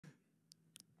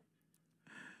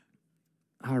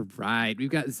All right. We've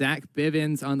got Zach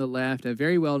Bivens on the left, a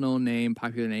very well-known name,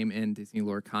 popular name in Disney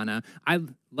Lorcana. I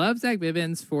love Zach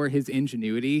Bivens for his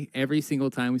ingenuity. Every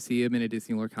single time we see him in a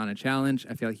Disney Lorcana challenge,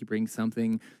 I feel like he brings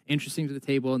something interesting to the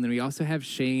table. And then we also have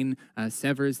Shane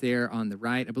Severs there on the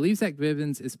right. I believe Zach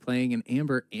Bivens is playing an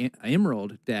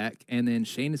Emerald deck, and then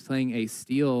Shane is playing a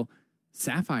Steel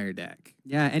Sapphire deck.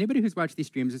 Yeah, anybody who's watched these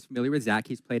streams is familiar with Zach.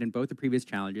 He's played in both the previous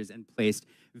challenges and placed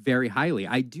very highly.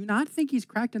 I do not think he's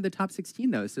cracked in the top 16,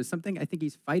 though, so something I think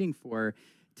he's fighting for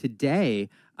today.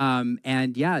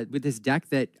 And yeah, with this deck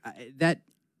that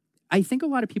I think a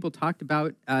lot of people talked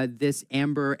about this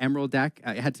Amber Emerald deck.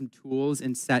 It had some tools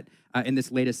in this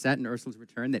latest set in Ursula's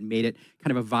Return that made it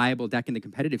kind of a viable deck in the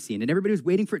competitive scene. And everybody was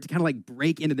waiting for it to kind of like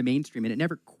break into the mainstream, and it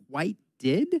never quite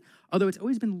did, although it's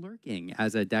always been lurking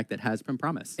as a deck that has some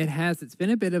promise. It has. It's been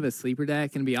a bit of a sleeper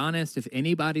deck, and to be honest, if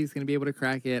anybody's going to be able to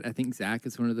crack it, I think Zach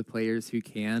is one of the players who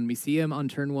can. We see him on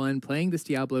turn one playing this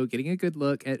Diablo, getting a good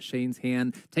look at Shane's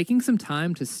hand, taking some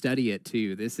time to study it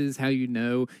too. This is how you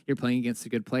know you're playing against a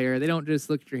good player. They don't just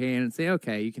look at your hand and say,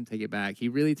 okay, you can take it back. He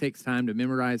really takes time to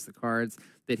memorize the cards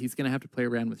that he's going to have to play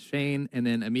around with Shane, and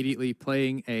then immediately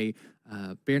playing a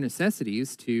Bare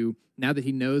Necessities to, now that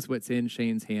he knows what's in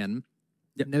Shane's hand,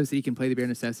 knows that he can play the Bare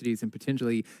Necessities and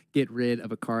potentially get rid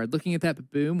of a card. Looking at that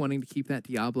Baboom, wanting to keep that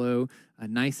Diablo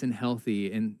nice and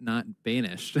healthy and not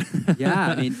banished. Yeah,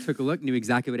 I mean, took a look, knew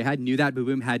exactly what it had, knew that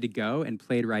Baboom had to go, and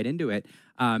played right into it.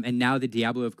 And now the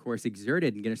Diablo, of course,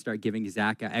 exerted and going to start giving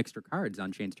Zach extra cards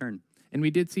on Shane's turn. And we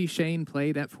did see Shane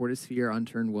play that Fortisphere on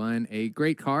turn one, a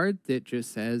great card that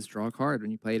just says draw a card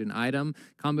when you played an item.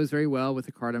 Combos very well with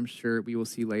a card I'm sure we will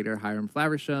see later, Hiram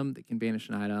Flaversham, that can banish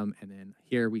an item. And then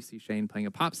here we see Shane playing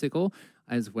a Popsicle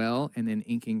as well, and then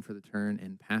inking for the turn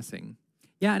and passing.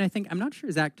 Yeah, and I think, I'm not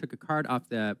sure Zach took a card off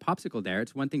the Popsicle there.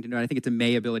 It's one thing to note. I think it's a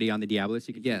May ability on the Diablo, so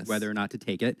you can choose whether or not to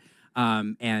take it.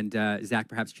 And Zach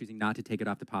perhaps choosing not to take it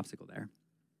off the Popsicle there.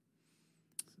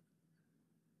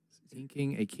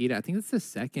 Inking a Kita. I think that's the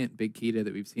second big Kita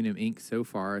that we've seen him ink so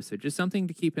far. So just something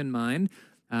to keep in mind.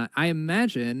 I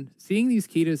imagine seeing these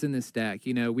Kitas in this deck,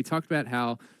 you know, we talked about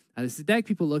how this is a deck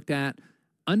people looked at.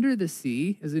 Under the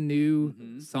Sea is a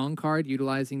new song card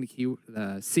utilizing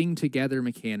the Sing Together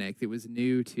mechanic that was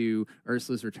new to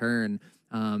Ursula's Return.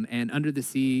 And Under the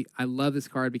Sea, I love this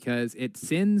card because it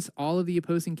sends all of the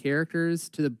opposing characters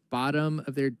to the bottom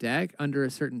of their deck under a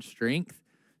certain strength.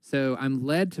 So I'm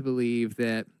led to believe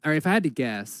that, or if I had to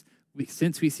guess,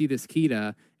 since we see this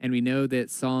Kita and we know that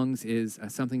Songs is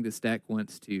something this deck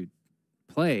wants to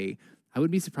play, I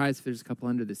wouldn't be surprised if there's a couple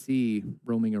Under the Sea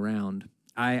roaming around.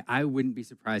 I wouldn't be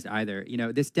surprised either. You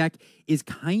know, this deck is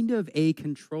kind of a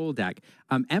control deck.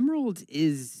 Emerald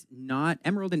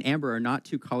and Amber are not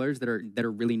two colors that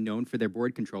are really known for their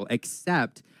board control,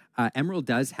 except Emerald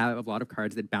does have a lot of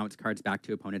cards that bounce cards back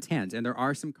to opponents' hands, and there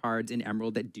are some cards in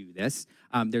Emerald that do this.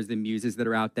 There's the Muses that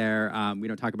are out there. We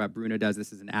don't talk about Bruno does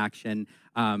this as an action.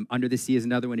 Under the Sea is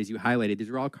another one, as you highlighted. These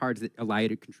are all cards that allow you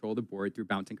to control the board through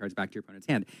bouncing cards back to your opponent's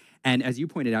hand. And as you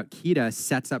pointed out, Kita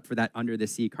sets up for that Under the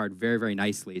Sea card very, very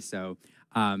nicely. So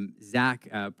Zach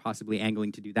possibly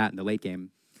angling to do that in the late game.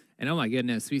 And oh my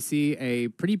goodness, we see a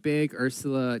pretty big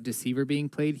Ursula Deceiver being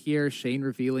played here. Shane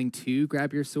revealing to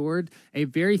Grab Your Sword, a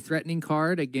very threatening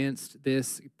card against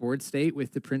this board state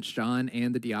with the Prince John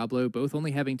and the Diablo, both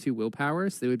only having 2 willpower,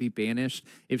 so they would be banished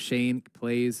if Shane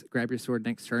plays Grab Your Sword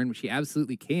next turn, which he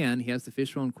absolutely can. He has the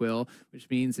Fishbone Quill, which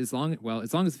means as long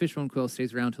as the Fishbone Quill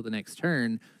stays around till the next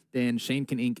turn, then Shane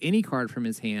can ink any card from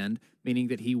his hand, meaning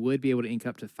that he would be able to ink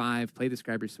up to 5, play the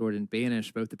Grab Your Sword, and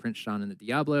banish both the Prince John and the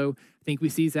Diablo. I think we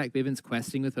see Zach Bivens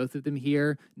questing with both of them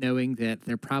here, knowing that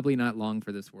they're probably not long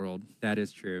for this world. That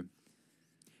is true.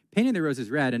 Painting the Roses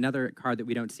Red, another card that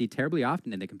we don't see terribly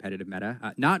often in the competitive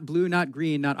meta. Not blue, not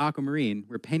green, not aquamarine.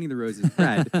 We're painting the roses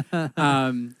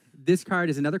red. This card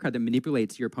is another card that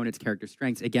manipulates your opponent's character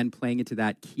strengths, again, playing into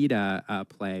that Kita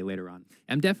play later on.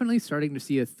 I'm definitely starting to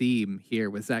see a theme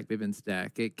here with Zach Bivens'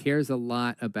 deck. It cares a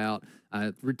lot about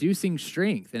reducing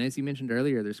strength. And as you mentioned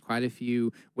earlier, there's quite a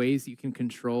few ways you can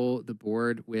control the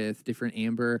board with different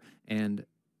Amber and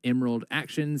Emerald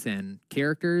actions and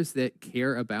characters that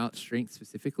care about strength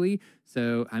specifically.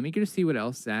 So I'm eager to see what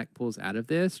else Zach pulls out of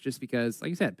this, just because, like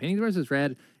you said, Painting the Roses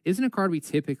Red isn't a card we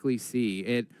typically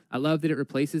see. I love that it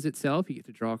replaces itself. You get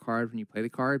to draw a card when you play the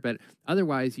card, but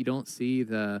otherwise you don't see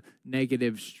the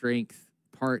negative strength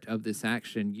part of this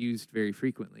action used very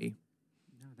frequently.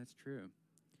 No, that's true.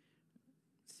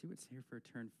 see what's here for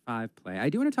turn 5 play. I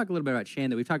do want to talk a little bit about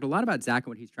Shane, though. We've talked a lot about Zach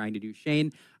and what he's trying to do.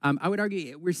 Shane, I would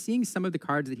argue we're seeing some of the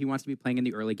cards that he wants to be playing in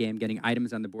the early game, getting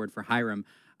items on the board for Hiram,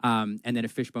 and then a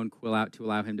Fishbone Quill out to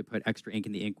allow him to put extra ink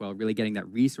in the inkwell, really getting that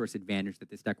resource advantage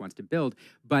that this deck wants to build.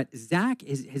 But Zach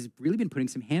has really been putting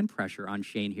some hand pressure on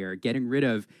Shane here, getting rid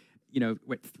of,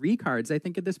 3 cards, I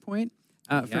think, at this point.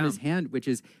 From his hand, which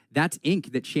is that's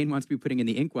ink that Shane wants to be putting in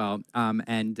the inkwell,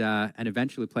 and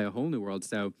eventually play a whole new world.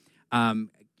 So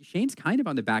Shane's kind of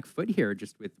on the back foot here,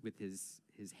 just with his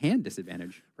hand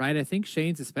disadvantage. Right, I think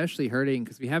Shane's especially hurting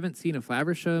because we haven't seen a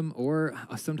Flaversham, or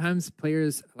sometimes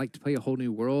players like to play a whole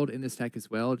new world in this deck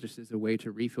as well, just as a way to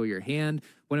refill your hand.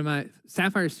 One of my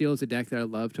Sapphire Steel is a deck that I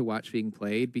love to watch being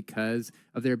played because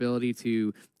of their ability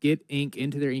to get ink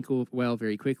into their inkwell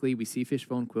very quickly. We see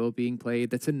Fishbone Quill being played.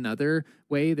 That's another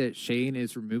way that Shane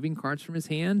is removing cards from his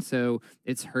hand, so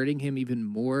it's hurting him even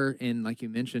more. And like you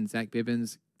mentioned, Zach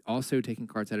Bivens also taking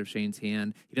cards out of Shane's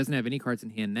hand. He doesn't have any cards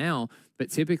in hand now, but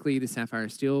typically the Sapphire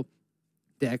Steel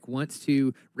deck wants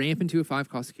to ramp into a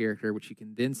 5-cost character, which you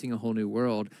can then sing a whole new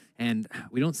world. And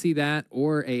we don't see that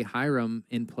or a Hiram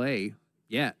in play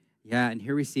yet. Yeah, and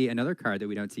here we see another card that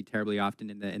we don't see terribly often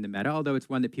in the meta, although it's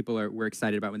one that people were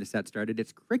excited about when the set started.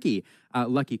 It's Cricky,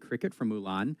 Lucky Cricket from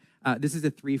Mulan. This is a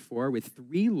 3/4 with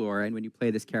 3 lore, and when you play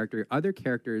this character, your other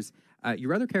characters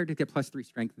get +3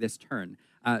 strength this turn.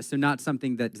 So not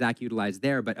something that Zach utilized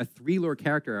there, but a 3 lore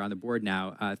character on the board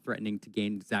now, threatening to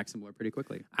gain Zach some lore pretty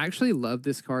quickly. I actually love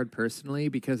this card personally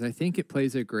because I think it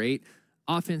plays a great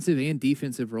offensive and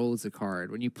defensive role as a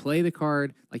card. When you play the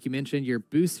card, like you mentioned, you're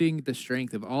boosting the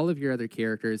strength of all of your other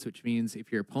characters, which means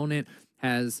if your opponent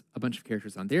has a bunch of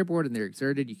characters on their board and they're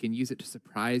exerted, you can use it to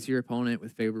surprise your opponent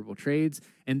with favorable trades.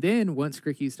 And then once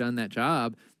Cricky's done that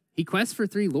job, he quests for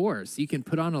 3 lore, so you can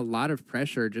put on a lot of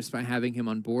pressure just by having him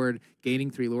on board, gaining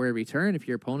 3 lore every turn if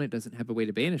your opponent doesn't have a way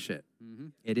to banish it.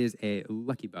 It is a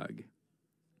lucky bug.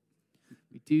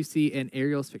 We do see an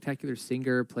Aerial Spectacular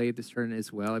Singer played this turn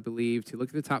as well, I believe, to look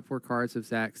at the top 4 cards of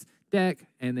Zach's deck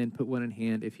and then put one in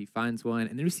hand if he finds one.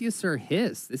 And then we see a Sir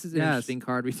Hiss. This is an interesting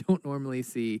card we don't normally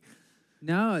see.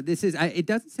 No, this is it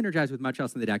doesn't synergize with much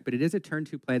else in the deck, but it is a turn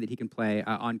 2 play that he can play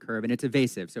on curve, and it's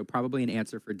evasive, so probably an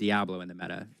answer for Diablo in the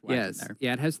meta. Yes,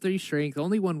 yeah, it has 3 strength,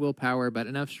 only 1 willpower, but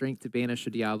enough strength to banish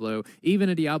a Diablo, even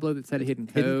a Diablo that's at a Hidden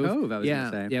Cove. Hidden Cove, I was gonna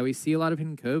say. Yeah, we see a lot of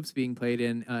Hidden Coves being played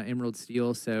in Emerald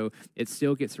Steel, so it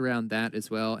still gets around that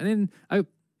as well. And then a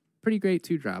pretty great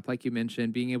 2-drop, like you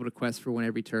mentioned, being able to quest for 1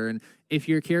 every turn. If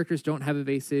your characters don't have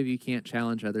evasive, you can't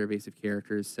challenge other evasive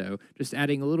characters, so just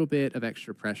adding a little bit of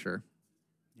extra pressure.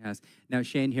 Yes. Now,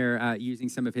 Shane here using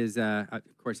some of his, of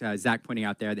course, Zach pointing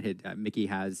out there that Mickey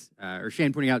has, or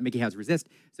Shane pointing out Mickey has resist,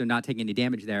 so not taking any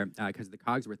damage there because of the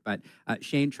Cogsworth. But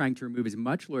Shane trying to remove as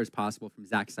much lore as possible from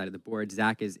Zach's side of the board.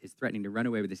 Zach is threatening to run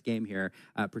away with this game here,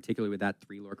 particularly with that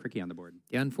 3 lore Cricky on the board.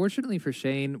 Yeah, unfortunately for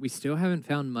Shane, we still haven't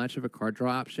found much of a card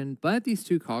draw option, but these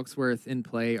 2 Cogsworth in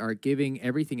play are giving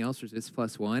everything else resist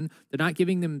 +1. They're not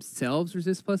giving themselves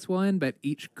resist +1, but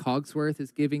each Cogsworth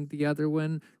is giving the other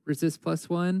one resist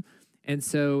 +1. And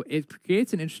so it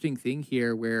creates an interesting thing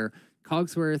here where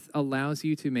Cogsworth allows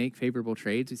you to make favorable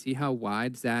trades. You see how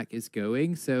wide Zach is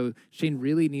going. So Shane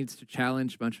really needs to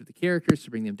challenge a bunch of the characters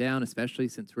to bring them down, especially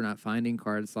since we're not finding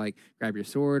cards like Grab Your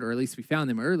Sword, or at least we found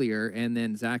them earlier. And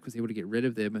then Zach was able to get rid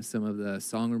of them with some of the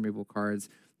song removal cards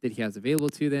that he has available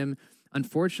to them.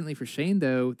 Unfortunately for Shane,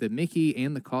 though, the Mickey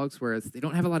and the Cogsworth, they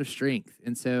don't have a lot of strength.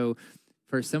 And so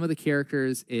for some of the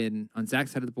characters on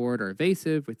Zach's side of the board are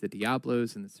evasive with the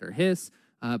Diablos and the Sir Hiss,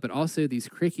 but also these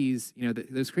Crickies,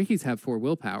 those Crickies have 4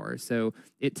 willpower. So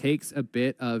it takes a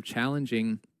bit of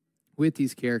challenging with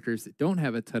these characters that don't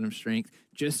have a ton of strength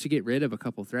just to get rid of a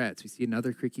couple threats. We see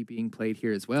another Cricky being played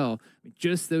here as well. I mean,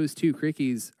 just those 2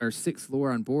 Crickies are 6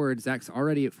 lore on board. Zach's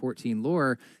already at 14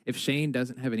 lore. If Shane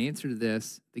doesn't have an answer to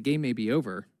this, the game may be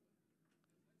over.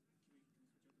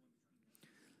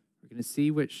 Going to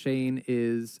see what Shane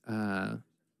is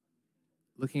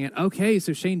looking at. Okay,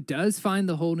 so Shane does find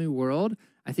the whole new world.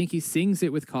 I think he sings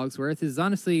it with Cogsworth. This is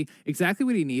honestly exactly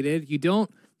what he needed. You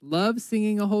don't love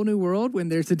singing a whole new world when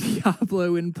there's a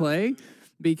Diablo in play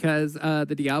because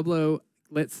the Diablo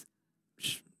lets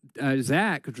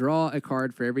Zach draw a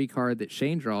card for every card that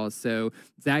Shane draws. So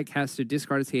Zach has to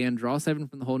discard his hand, draw 7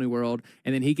 from the whole new world,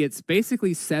 and then he gets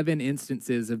basically 7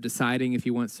 instances of deciding if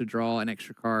he wants to draw an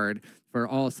extra card for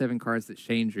all 7 cards that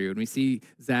Shane drew. And we see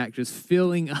Zach just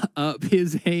filling up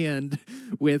his hand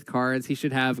with cards. He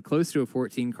should have close to a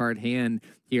 14-card hand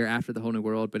here after the whole new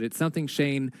world, but it's something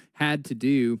Shane had to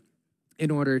do in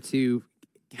order to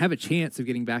have a chance of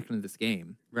getting back into this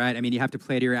game. Right. I mean, you have to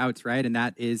play to your outs, right? And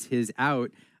that is his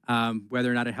out.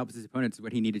 Whether or not it helps his opponents is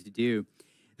what he needed to do.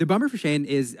 The bummer for Shane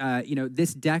is,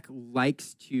 this deck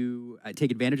likes to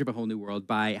take advantage of a whole new world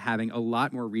by having a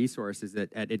lot more resources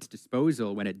at its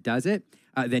disposal when it does it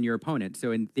than your opponent.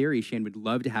 So in theory, Shane would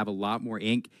love to have a lot more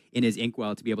ink in his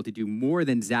inkwell to be able to do more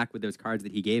than Zach with those cards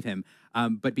that he gave him.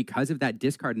 But because of that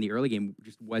discard in the early game,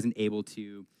 just wasn't able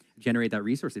to generate that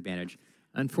resource advantage.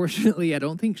 Unfortunately, I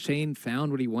don't think Shane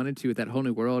found what he wanted to with that whole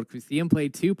new world. We see him play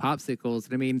 2 popsicles.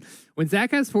 And I mean, when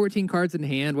Zach has 14 cards in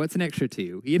hand, what's an extra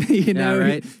 2? You know,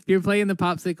 right? If you're playing the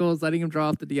popsicles, letting him draw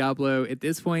off the Diablo. At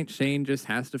this point, Shane just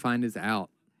has to find his out.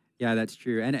 Yeah, that's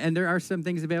true. And there are some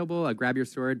things available. Grab your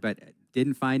sword, but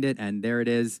didn't find it, and there it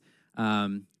is.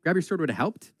 Grab your sword would have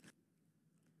helped.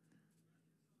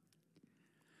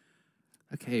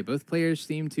 Okay, both players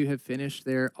seem to have finished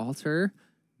their altar.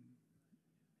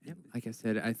 Yep. Like I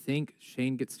said, I think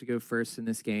Shane gets to go first in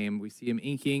this game. We see him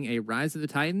inking a Rise of the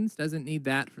Titans. Doesn't need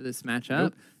that for this matchup.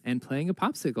 Nope. And playing a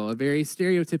Popsicle, a very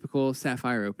stereotypical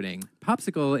Sapphire opening.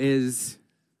 Popsicle is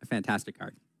a fantastic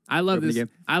card. I love this.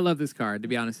 I love this card, to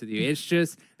be honest with you. It's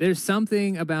just, there's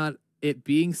something about it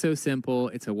being so simple.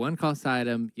 It's a 1-cost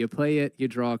item. You play it, you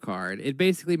draw a card. It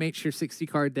basically makes your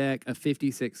 60-card deck a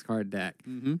 56-card deck.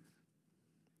 Mm-hmm.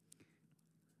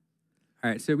 All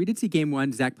right, so we did see game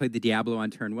 1. Zach played the Diablo on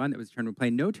turn 1. That was turn 1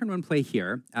 play. No turn 1 play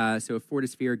here. So a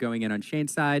Fortisphere going in on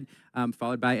Shane's side,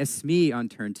 followed by a Smee on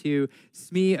turn 2.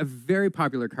 Smee, a very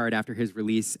popular card after his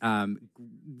release,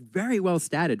 very well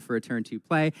statted for a turn 2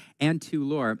 play, and 2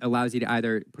 lore allows you to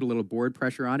either put a little board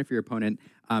pressure on if your opponent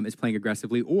is playing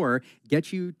aggressively, or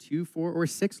get you 2, 4, or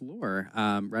 6 lore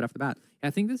right off the bat. I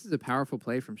think this is a powerful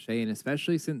play from Shane,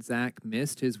 especially since Zach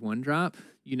missed his 1-drop.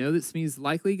 You know that Smee's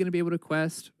likely going to be able to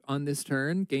quest on this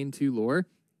turn, gain 2 lore.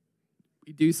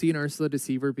 We do see an Ursula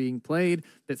Deceiver being played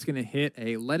that's going to hit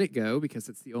a Let It Go because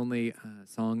it's the only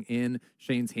song in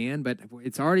Shane's hand, but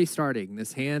it's already starting.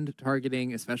 This hand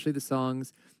targeting, especially the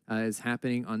songs, is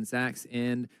happening on Zach's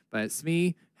end, but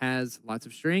Smee has lots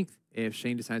of strength. If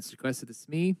Shane decides to quest with the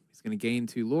Smee, he's going to gain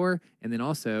 2 lore. And then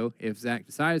also, if Zach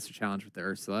decides to challenge with the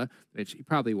Ursula, which he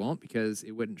probably won't because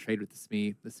it wouldn't trade with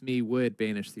the Smee would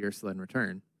banish the Ursula in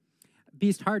return.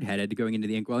 Beast Hard-Headed going into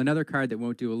the Inkwell, another card that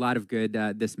won't do a lot of good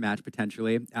this match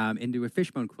potentially, into a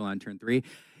Fishbone Quill on turn 3.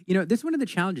 You know, this is one of the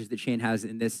challenges that Shane has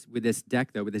with this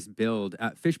deck, though, with this build.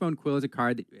 Fishbone Quill is a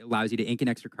card that allows you to ink an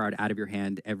extra card out of your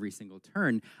hand every single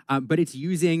turn, but it's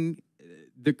using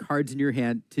the cards in your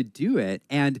hand to do it.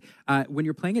 And when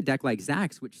you're playing a deck like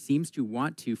Zach's, which seems to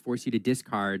want to force you to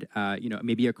discard,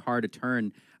 maybe a card a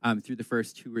turn through the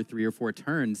first 2 or 3 or 4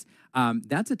 turns,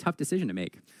 that's a tough decision to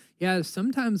make. Yeah,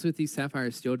 sometimes with these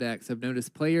Sapphire Steel decks, I've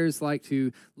noticed players like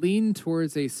to lean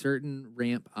towards a certain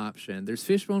ramp option. There's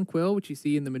Fishbone Quill, which you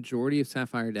see in the majority of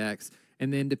Sapphire decks.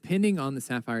 And then depending on the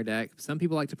Sapphire deck, some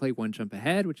people like to play One Jump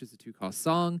Ahead, which is a 2-cost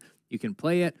song. You can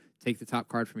play it, take the top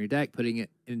card from your deck, putting it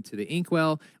into the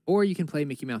Inkwell, or you can play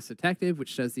Mickey Mouse Detective,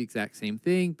 which does the exact same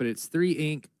thing, but it's 3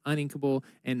 ink, uninkable,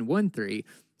 and 1/3.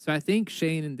 So I think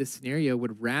Shane in this scenario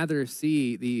would rather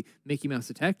see the Mickey Mouse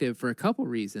Detective for a couple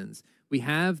reasons. We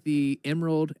have the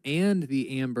Emerald and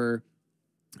the Amber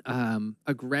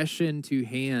aggression to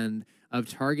hand of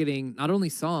targeting not only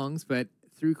songs, but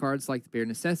through cards like the Bare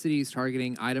Necessities,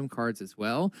 targeting item cards as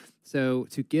well. So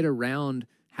to get around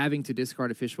having to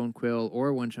discard a Fishbone Quill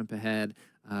or One Jump Ahead,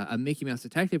 a Mickey Mouse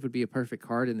Detective would be a perfect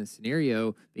card in this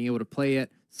scenario, being able to play it,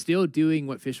 still doing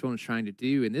what Fishbone is trying to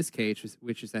do in this case,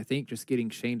 which is, I think, just getting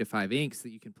Shane to 5 inks so that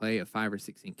you can play a 5 or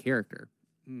 6 ink character.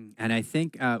 And I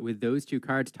think with those 2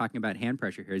 cards, talking about hand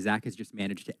pressure here, Zach has just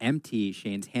managed to empty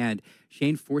Shane's hand.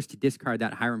 Shane forced to discard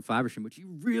that Hiram Flaversham, which he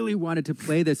really wanted to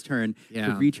play this turn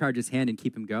to recharge his hand and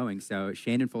keep him going. So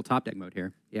Shane in full top deck mode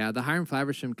here. Yeah, the Hiram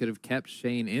Flaversham could have kept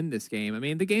Shane in this game. I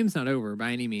mean, the game's not over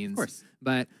by any means. Of course.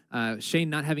 But Shane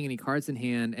not having any cards in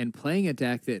hand and playing a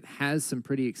deck that has some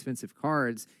pretty expensive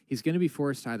cards, he's going to be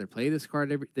forced to either play this card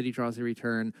that he draws every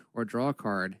turn or draw a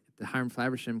card. The Hiram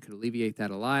Flaversham could alleviate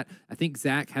that a lot. I think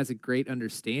Zach has a great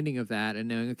understanding of that and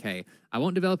knowing, okay, I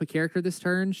won't develop a character this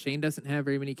turn. Shane doesn't have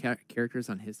very many characters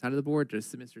on his side of the board,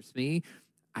 just the Mr. Smee.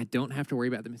 I don't have to worry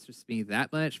about the Mr. Smee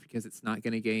that much because it's not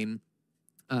going to gain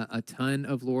a ton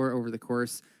of lore over the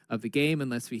course of the game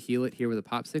unless we heal it here with a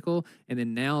popsicle. And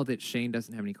then now that Shane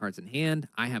doesn't have any cards in hand,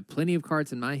 I have plenty of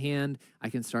cards in my hand. I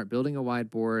can start building a wide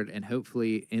board and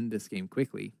hopefully end this game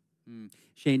quickly.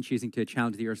 Shane choosing to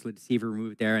challenge the Ursula Deceiver,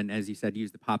 remove there, and as you said,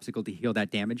 use the popsicle to heal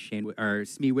that damage.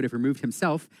 Smee would have removed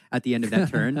himself at the end of that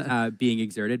turn, being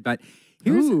exerted. But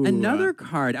Here's Ooh. another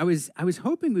card. I was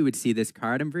hoping we would see this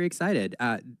card. I'm very excited.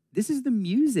 This is the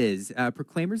Muses,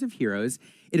 Proclaimers of Heroes.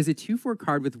 It is a 2/4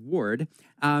 card with Ward,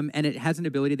 and it has an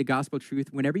ability, the Gospel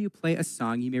Truth. Whenever you play a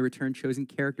song, you may return chosen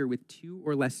character with 2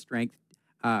 or less strength,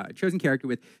 chosen character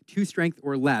with 2 strength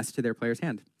or less to their player's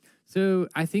hand. So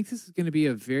I think this is going to be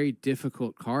a very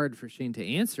difficult card for Shane to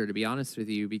answer, to be honest with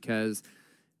you, because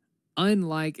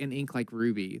unlike an ink like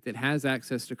Ruby that has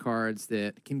access to cards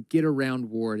that can get around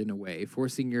Ward in a way,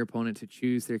 forcing your opponent to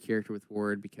choose their character with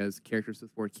Ward because characters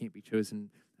with Ward can't be chosen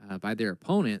by their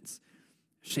opponents,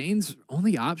 Shane's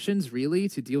only options really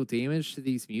to deal damage to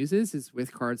these Muses is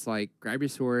with cards like Grab Your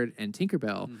Sword and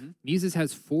Tinkerbell. Muses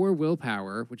has 4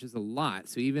 willpower, which is a lot.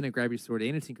 So even a Grab Your Sword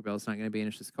and a Tinkerbell is not going to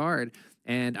banish this card.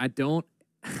 And I don't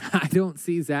I don't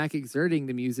see Zach exerting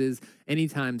the Muses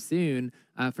anytime soon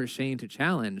for Shane to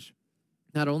challenge.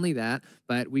 Not only that,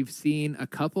 but we've seen a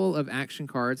couple of action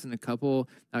cards and a couple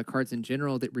cards in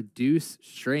general that reduce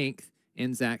strength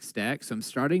in Zach's deck. So I'm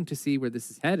starting to see where this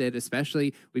is headed,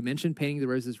 especially we mentioned Painting the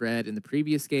Roses Red in the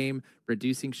previous game.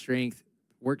 Reducing strength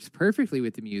works perfectly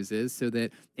with the Muses so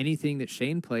that anything that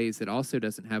Shane plays that also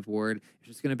doesn't have Ward is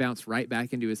just going to bounce right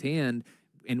back into his hand,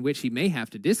 in which he may have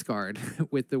to discard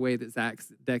with the way that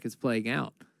Zach's deck is playing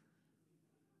out.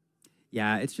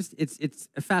 Yeah, it's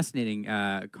a fascinating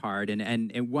card,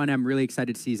 and one I'm really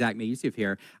excited to see Zach make use of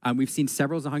here. We've seen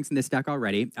several Zahunks in this deck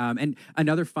already. And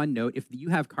another fun note: if you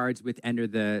have cards with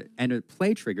enter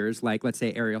play triggers, like let's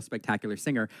say Ariel Spectacular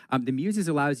Singer, the Muses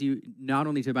allows you not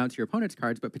only to bounce your opponent's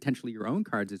cards, but potentially your own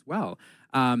cards as well.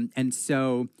 And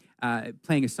so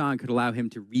playing a song could allow him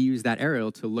to reuse that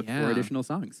Ariel to look for additional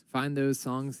songs. Find those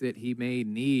songs that he may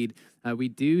need. We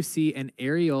do see an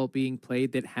Ariel being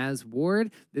played that has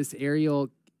Ward. This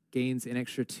Ariel gains an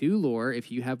extra 2 lore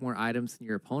if you have more items than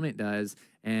your opponent does.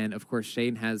 And of course,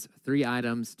 Shane has 3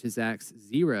 items to Zach's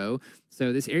 0.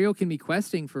 So this Ariel can be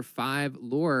questing for 5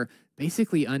 lore,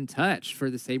 basically untouched,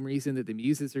 for the same reason that the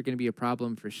Muses are going to be a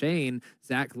problem for Shane.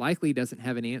 Zach likely doesn't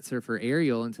have an answer for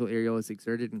Ariel until Ariel is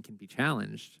exerted and can be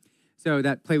challenged. So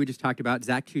that play we just talked about,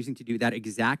 Zach choosing to do that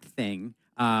exact thing.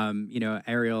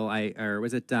 Ariel,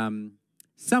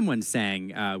 someone sang,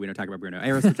 we don't talk about Bruno.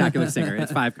 Ariel Spectacular Singer.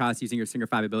 It's 5 costs using your Singer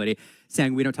 5 ability,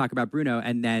 saying we don't talk about Bruno.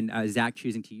 And then Zach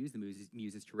choosing to use the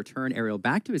Muses to return Ariel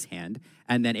back to his hand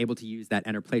and then able to use that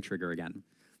enter play trigger again.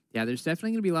 Yeah, there's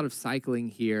definitely going to be a lot of cycling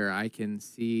here I can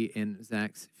see in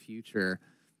Zach's future.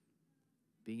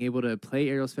 Being able to play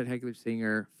Ariel Spectacular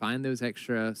Singer, find those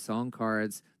extra song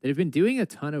cards that have been doing a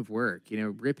ton of work,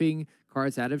 ripping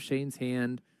cards out of Shane's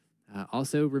hand,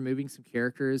 also removing some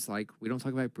characters. Like, we don't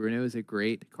talk about Bruno is a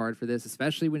great card for this,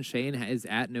 especially when Shane is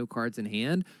at no cards in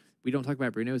hand. We don't talk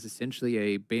about Bruno as essentially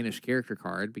a banished character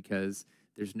card because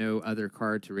there's no other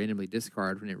card to randomly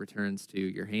discard when it returns to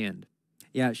your hand.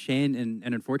 Yeah, Shane, in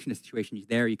an unfortunate situation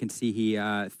there, you can see he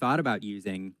thought about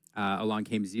using Along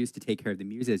Came Zeus to take care of the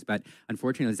Muses, but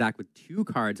unfortunately, Zach with 2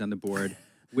 cards on the board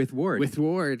with Ward. With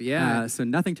Ward, yeah. So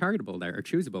nothing targetable there, or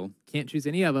choosable. Can't choose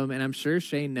any of them, and I'm sure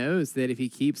Shane knows that if he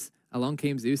keeps Along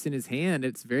Came Zeus in his hand,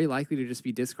 it's very likely to just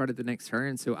be discarded the next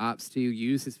turn, so opts to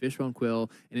use his Fishbone Quill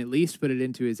and at least put it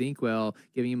into his Inkwell,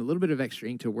 giving him a little bit of extra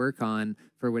ink to work on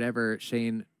for whatever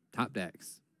Shane top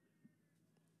decks.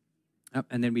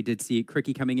 And then we did see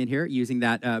Cricky coming in here, using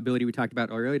that ability we talked about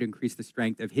earlier to increase the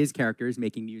strength of his characters,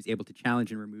 making Muse able to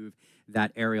challenge and remove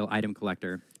that Ariel item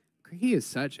collector. Cricky is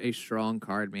such a strong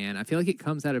card, man. I feel like it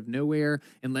comes out of nowhere.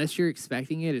 Unless you're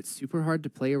expecting it, it's super hard to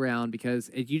play around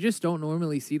because you just don't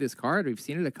normally see this card. We've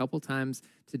seen it a couple times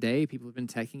today. People have been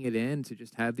teching it in to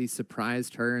just have these surprise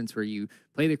turns where you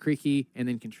play the Cricky and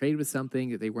then can trade with something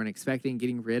that they weren't expecting,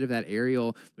 getting rid of that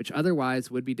Ariel, which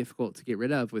otherwise would be difficult to get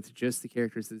rid of with just the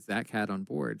characters that Zach had on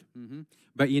board.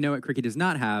 But you know what Cricky does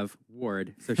not have?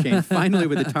 Ward. So Shane finally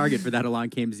with the target for that Along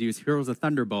Came Zeus, hurls a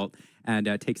Thunderbolt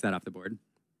and takes that off the board.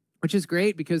 Which is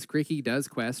great because Cricky does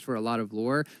quest for a lot of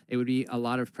lore. It would be a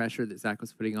lot of pressure that Zach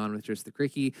was putting on with just the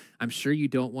Cricky. I'm sure you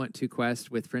don't want to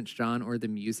quest with Prince John or the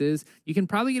Muses. You can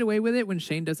probably get away with it when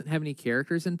Shane doesn't have any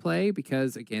characters in play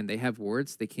because, again, they have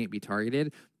wards. They can't be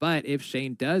targeted. But if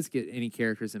Shane does get any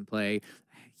characters in play,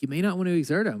 you may not want to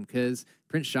exert them because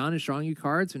Prince John is drawing you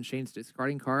cards when Shane's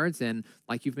discarding cards. And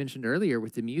like you've mentioned earlier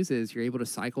with the Muses, you're able to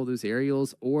cycle those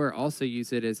Ariels or also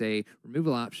use it as a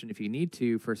removal option if you need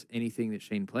to for anything that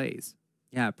Shane plays.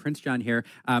 Yeah, Prince John here.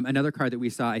 Another card that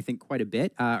we saw, I think, quite a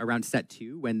bit around set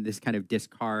 2 when this kind of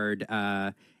discard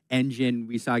engine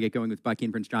we saw get going with Bucky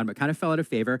and Prince John, but kind of fell out of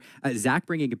favor. Zach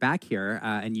bringing it back here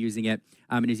and using it.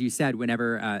 And as you said,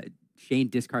 whenever Shane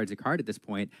discards a card at this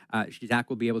point, Zach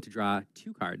will be able to draw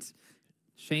 2 cards.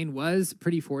 Shane was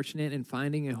pretty fortunate in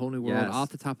finding a whole new world Yes. off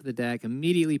the top of the deck,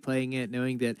 immediately playing it,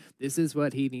 knowing that this is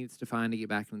what he needs to find to get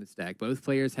back into this deck. Both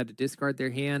players had to discard their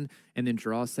hand and then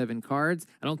draw 7 cards.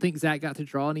 I don't think Zach got to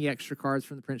draw any extra cards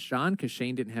from the Prince John because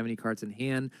Shane didn't have any cards in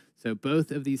hand. So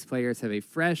both of these players have a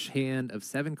fresh hand of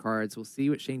 7 cards. We'll see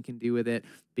what Shane can do with it.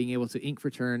 Being able to ink for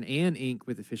turn and ink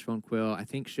with the Fishbone Quill, I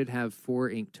think should have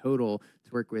 4 ink total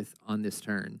to work with on this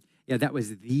turn. Yeah, that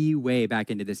was the way back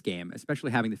into this game,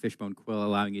 especially having the Fishbone Quill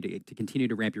allowing you to continue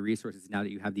to ramp your resources now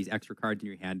that you have these extra cards in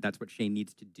your hand. That's what Shane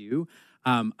needs to do.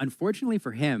 Unfortunately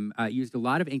for him, used a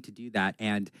lot of ink to do that,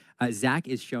 and Zach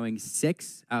is showing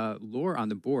 6 lore on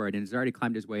the board and has already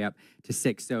climbed his way up to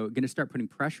 6, so going to start putting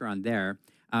pressure on there.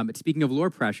 But speaking of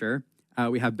lore pressure,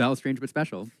 we have Bell, Strange but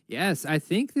Special. Yes, I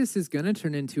think this is going to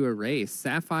turn into a race.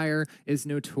 Sapphire is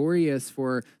notorious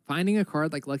for finding a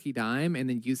card like Lucky Dime and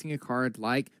then using a card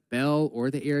like Bell or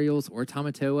the Aerials or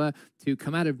Tamatoa to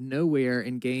come out of nowhere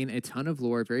and gain a ton of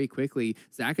lore very quickly.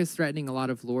 Zach is threatening a lot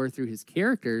of lore through his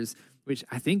characters, which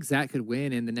I think Zach could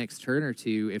win in the next turn or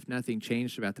two if nothing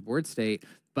changed about the board state.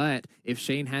 But if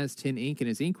Shane has 10 ink in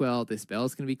his inkwell, this Bell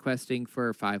is going to be questing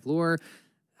for 5 lore.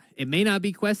 It may not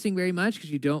be questing very much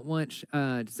because you don't want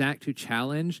Zach to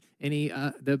challenge any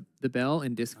the Bell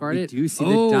and discard it. We do see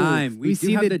the dime. We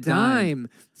see the dime.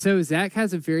 So Zach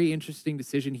has a very interesting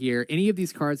decision here. Any of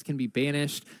these cards can be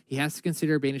banished. He has to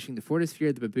consider banishing the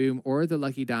Fortisphere, the Baboom, or the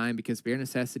Lucky Dime because Bare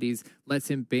Necessities lets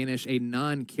him banish a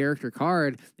non-character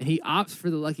card. And he opts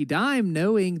for the Lucky Dime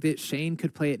knowing that Shane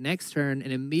could play it next turn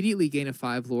and immediately gain a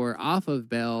 5 lore off of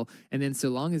Bell. And then so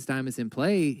long as Dime is in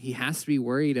play, he has to be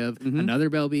worried of another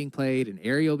Bell being played, an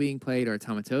Aerial being played, or a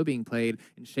Tamatoa being played,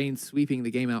 and Shane sweeping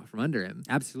the game out from under him.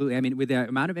 Absolutely. I mean, with the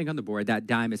amount of ink on the board, that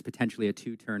dime is potentially a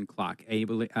 2-turn clock,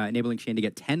 enabling Shane to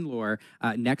get 10 lore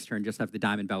next turn just off the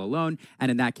dime and Bell alone.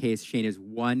 And in that case, Shane is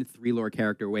 1 3-lore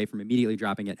character away from immediately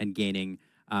dropping it and gaining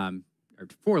or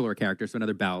 4 lore characters, so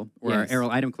another Bell or Aerial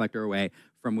Item Collector away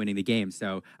from winning the game.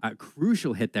 So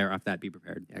crucial hit there off that Be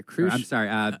Prepared. Yeah, crucial. I'm sorry,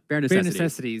 Bare Necessities. Bare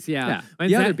Necessities, yeah.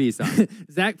 The other B song.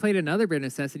 Zach played another Bare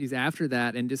Necessities after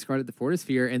that and discarded the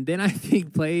Fortisphere, and then I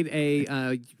think played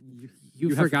a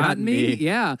You've Forgotten Me?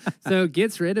 Yeah. So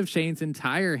gets rid of Shane's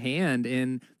entire hand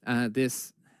in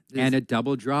this. And a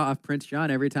double draw off Prince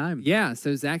John every time. Yeah.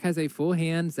 So Zach has a full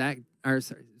hand. Zach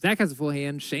has a full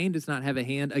hand. Shane does not have a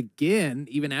hand again,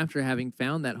 even after having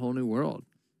found that whole new world.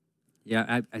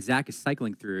 Yeah. Zach is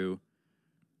cycling through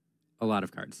a lot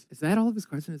of cards. Is that all of his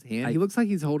cards in his hand? He looks like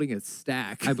he's holding a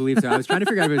stack. I believe so. I was trying to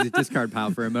figure out if it was a discard pile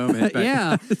for a moment. But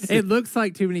yeah. It looks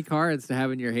like too many cards to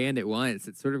have in your hand at once.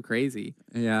 It's sort of crazy.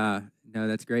 Yeah. No,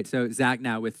 that's great. So Zach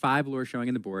now with 5 lore showing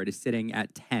in the board is sitting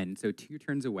at 10, so 2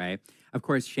 turns away. Of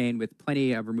course, Shane with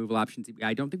plenty of removal options.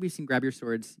 I don't think we've seen Grab Your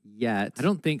Swords yet. I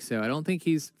don't think so. I don't think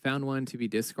he's found one to be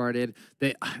discarded.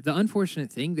 The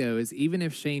unfortunate thing, though, is even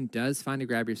if Shane does find a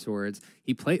Grab Your Swords,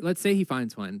 let's say he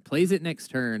finds one, plays it next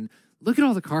turn. Look at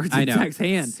all the cards in Zach's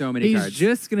hand. So many cards. He's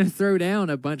just going to throw down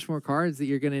a bunch more cards that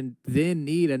you're going to then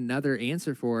need another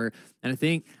answer for. And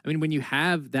I mean, when you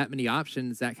have that many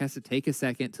options, Zach has to take a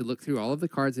second to look through all of the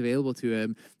cards available to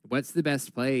him. What's the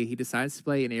best play? He decides to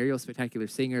play an Aerial Spectacular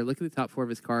Singer, look at the top 4 of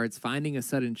his cards, finding a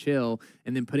Sudden Chill,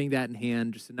 and then putting that in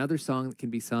hand. Just another song that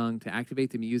can be sung to activate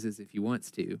the muses if he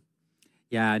wants to.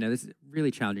 Yeah, no, this is a really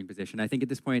challenging position. I think at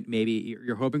this point, maybe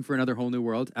you're hoping for another whole new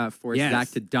world, for Zach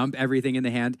to dump everything in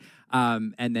the hand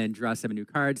and then draw 7 new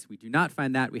cards. We do not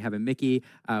find that. We have a Mickey,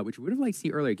 which we would have liked to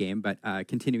see earlier game, but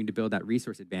continuing to build that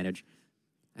resource advantage.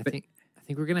 I think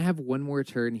we're going to have one more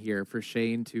turn here for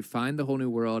Shane to find the whole new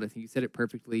world. I think you said it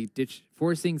perfectly.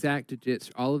 Forcing Zach to ditch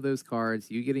all of those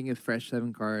cards, you getting a fresh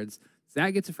 7 cards.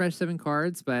 Zach gets a fresh 7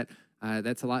 cards, but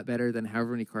that's a lot better than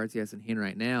however many cards he has in hand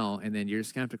right now. And then you're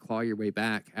just going to have to claw your way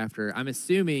back after. I'm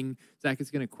assuming Zach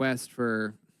is going to quest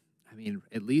for,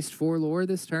 at least 4 lore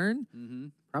this turn. Mm-hmm.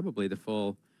 Probably the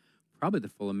full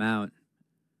amount.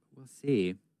 We'll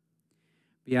see.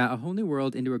 But yeah, a whole new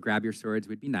world into a Grab Your Swords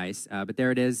would be nice. But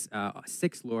there it is,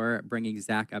 6 lore, bringing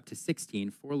Zach up to 16,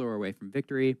 4 lore away from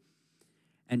victory.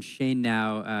 And Shane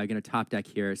now going to top deck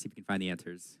here, see if we can find the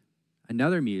answers.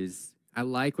 Another Muse. I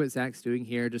like what Zach's doing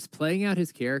here, just playing out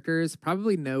his characters,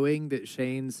 probably knowing that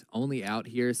Shane's only out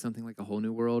here something like a whole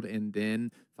new world and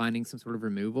then finding some sort of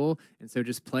removal. And so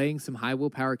just playing some high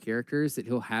willpower characters that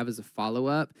he'll have as a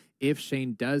follow-up if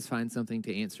Shane does find something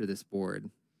to answer this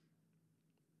board.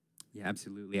 Yeah,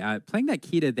 absolutely. Playing that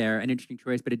Kita there, an interesting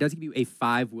choice, but it does give you a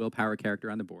 5 willpower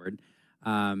character on the board.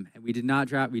 And we did not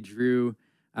drop. We drew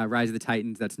Rise of the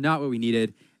Titans. That's not what we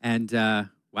needed. And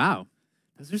wow.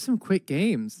 Those are some quick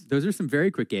games. Those are some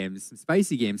very quick games, some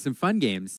spicy games, some fun games.